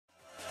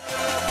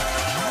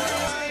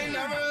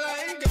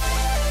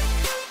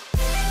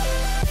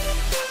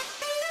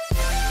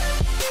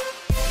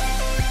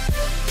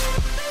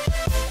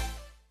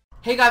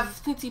Hey guys, it's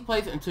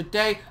CedgePvP, and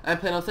today I'm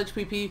playing on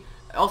CedgePvP,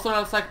 also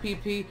known as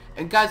CedgePvP.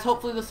 And guys,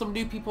 hopefully there's some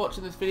new people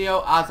watching this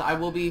video, as I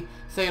will be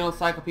saying on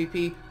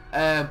CedgePvP.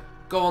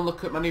 Go and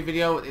look at my new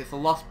video. It's a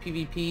Lost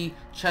PvP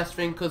chest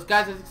thing, because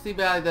guys, as you can see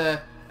by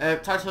the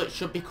title, it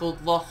should be called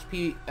Lost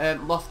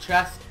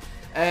Chest.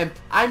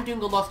 I'm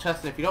doing a Lost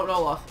Chest, and if you don't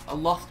know what a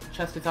Lost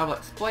Chest is, I will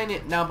explain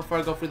it now before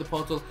I go through the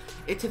portal.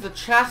 It is a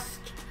chest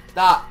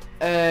that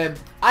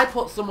I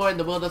put somewhere in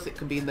the wilderness. It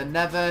can be in the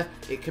Nether,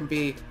 it can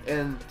be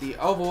in the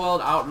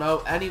overworld, I don't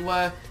know,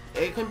 anywhere.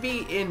 It can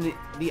be in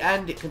the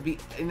end, it can be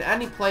in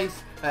any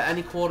place,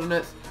 any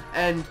coordinates.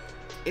 And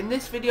in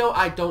this video,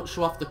 I don't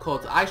show off the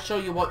codes. I show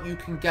you what you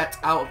can get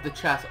out of the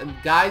chest. And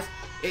guys,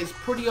 it's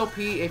pretty OP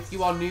if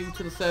you are new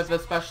to the server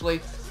especially.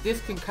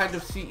 This can kind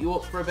of suit you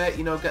up for a bit,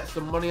 you know, get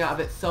some money out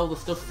of it, sell the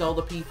stuff, sell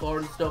the P4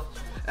 and stuff.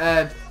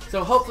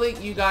 So hopefully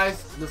you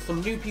guys, there's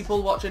some new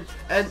people watching,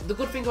 and the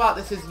good thing about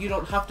this is you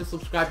don't have to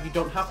subscribe, you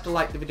don't have to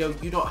like the video,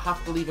 you don't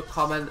have to leave a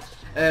comment,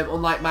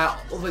 unlike my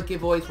other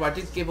giveaways where I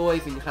did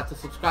giveaways and you had to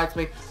subscribe to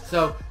me.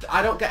 So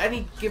I don't get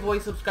any giveaway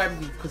subscribers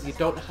because you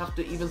don't have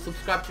to even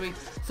subscribe to me.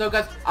 So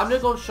guys, I'm going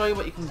to go and show you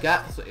what you can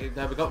get. So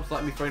there we go, just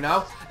letting me through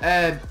now.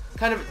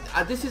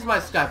 This is my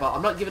skyvault.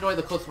 I'm not giving away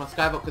the codes for my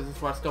skyvault because this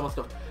is where I store my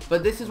stuff.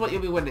 But this is what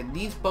you'll be winning.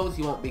 These bows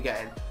you won't be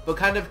getting. But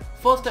kind of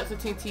 4 stacks of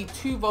TNT,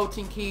 2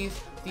 voting keys,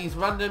 these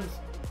randoms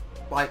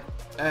like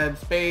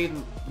spade,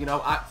 and, you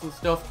know, axe and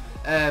stuff,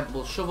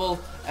 shovel,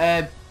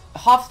 a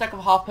half stack of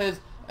hoppers,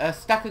 a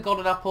stack of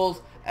golden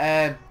apples,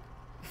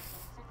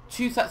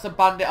 2 sets of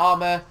bandit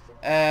armor,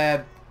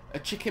 a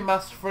chicken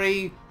mask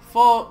free,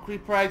 4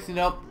 creeper eggs. You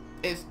know,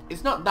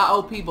 it's not that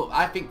OP, but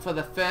I think for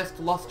the first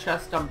Lost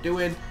Chest I'm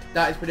doing,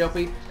 that is pretty OP.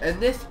 And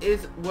this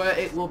is where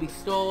it will be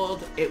stored.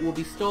 It will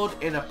be stored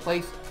in a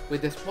place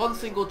with this one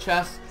single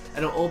chest,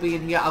 and it'll all be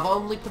in here. I've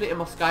only put it in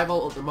my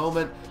skyvault at the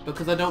moment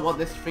because I don't want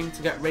this thing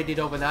to get raided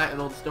overnight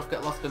and all the stuff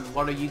get lost and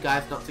one of you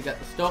guys not to get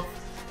the stuff.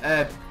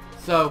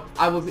 So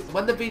I will be,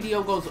 when the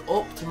video goes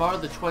up tomorrow,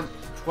 the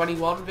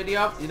 21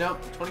 video, you know,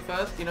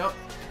 21st, you know.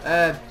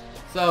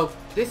 So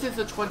this is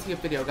the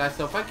 20th video, guys.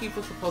 So thank you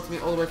for supporting me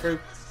all the way through.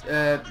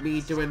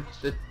 Me doing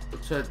the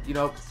you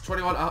know,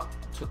 21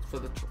 for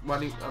the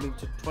 20. I mean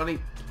to 20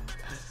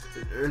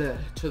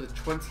 to the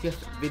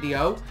 20th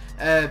video.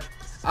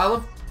 I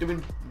love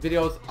doing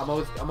videos. I'm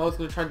always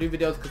going to try and do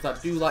videos because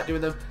I do like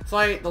doing them.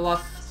 Sorry, the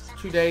last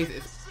 2 days,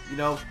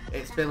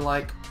 it's been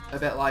like a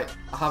bit like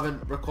I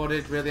haven't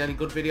recorded really any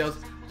good videos.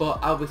 But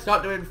I will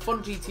start doing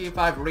fun GTA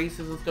 5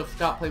 races and stuff.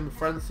 Start playing with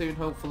friends soon,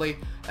 hopefully.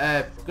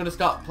 Gonna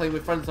start playing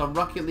with friends on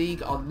Rocket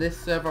League on this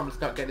server. I'm gonna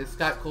start getting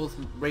Skype calls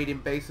and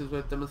raiding bases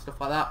with them and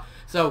stuff like that.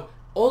 So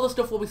all the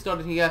stuff will be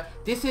started here.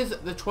 This is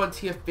the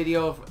 20th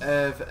video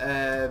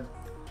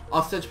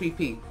of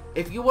CedgePvP.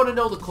 If you want to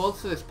know the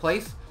codes to this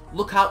place,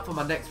 look out for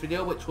my next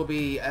video, which will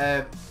be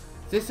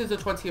this is the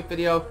 20th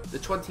video. The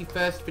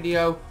 21st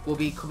video will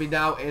be coming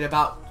out in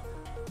about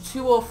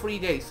 2 or 3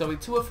 days. So in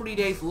 2 or 3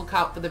 days, look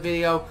out for the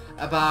video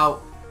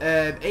about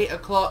 8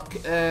 o'clock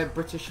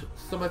British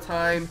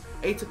summertime,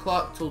 8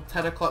 o'clock till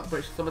 10 o'clock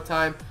British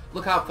summertime.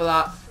 Look out for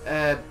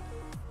that.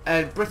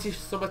 And British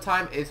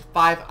summertime is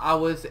 5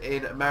 hours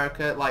in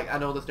America. Like, I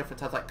know there's different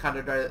times, like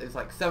Canada is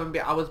like 7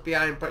 hours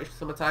behind British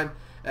summertime.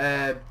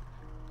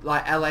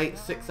 Like LA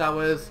 6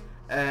 hours.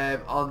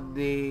 On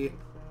the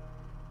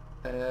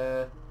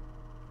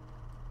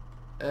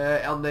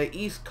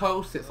East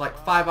Coast it's like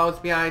 5 hours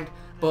behind.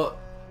 But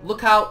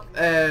look out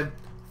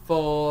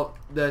for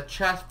the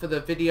chest, for the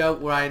video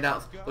where I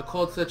announce the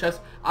codes to the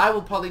chest. I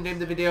will probably name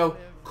the video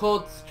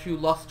Codes to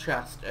Lost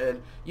Chest,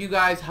 and you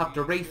guys have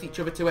to race each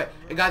other to it.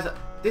 And guys,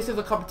 this is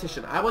a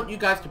competition. I want you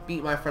guys to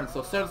beat my friends.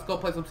 So Sarah Skull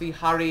plays MC,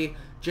 Harry,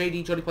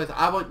 JD, Johnny plays.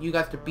 I want you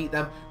guys to beat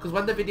them, because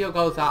when the video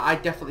goes out, I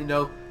definitely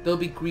know they'll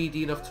be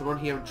greedy enough to run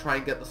here and try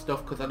and get the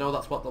stuff, because I know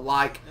that's what they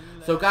like.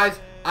 So guys,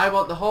 I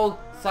want the whole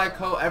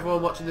psycho,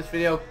 everyone watching this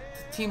video,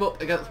 to team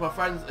up against my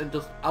friends, and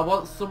just, I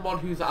want someone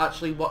who's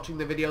actually watching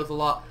the videos a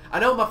lot. I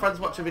know my friends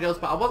watch the videos,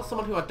 but I want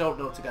someone who I don't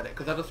know to get it,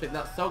 because I just think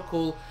that's so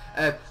cool.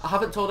 I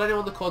haven't told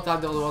anyone the codes. I'm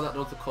the only one that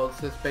knows the codes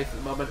to this space at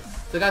the moment.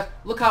 So guys,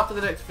 look out for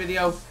the next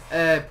video.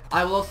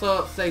 I will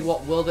also say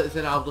what world it is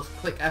in. I'll just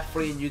click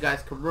F3 and you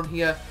guys can run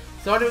here.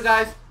 So anyway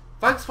guys,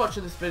 thanks for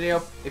watching this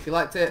video. If you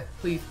liked it,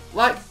 please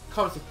like,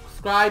 comment,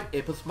 subscribe.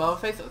 It puts a smile on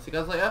my face. I'll see you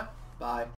guys later. Bye.